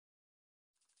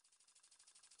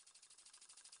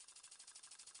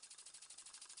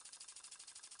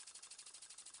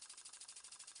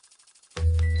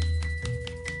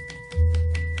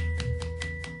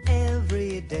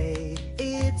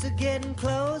getting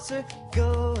closer,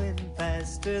 going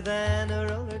faster than a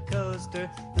roller coaster.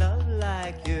 Love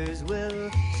like yours will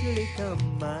surely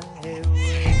come my way.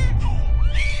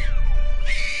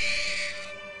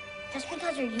 Just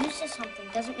because you're used to something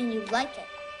doesn't mean you like it.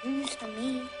 You're used to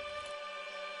me.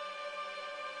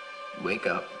 You wake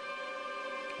up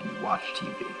and you watch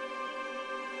TV.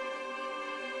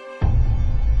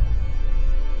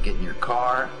 Get in your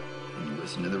car and you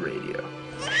listen to the radio.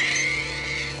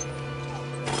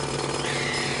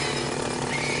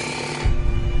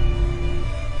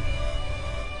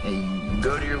 And you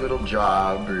go to your little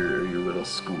job or your little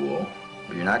school,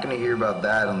 but you're not going to hear about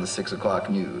that on the 6 o'clock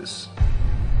news.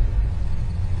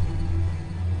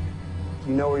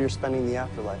 You know where you're spending the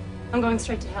afterlife. I'm going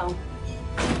straight to hell.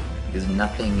 Because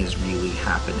nothing is really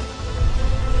happening.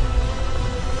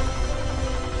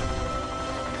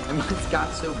 I mean, it's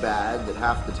got so bad that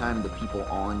half the time the people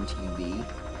on TV,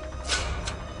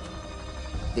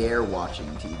 they're watching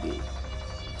TV.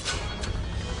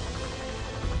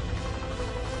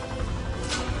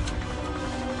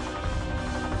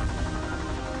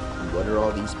 And what are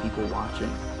all these people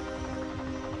watching?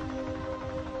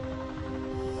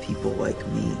 People like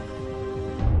me.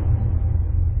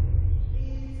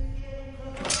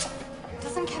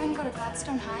 Doesn't Kevin go to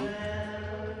Gladstone High?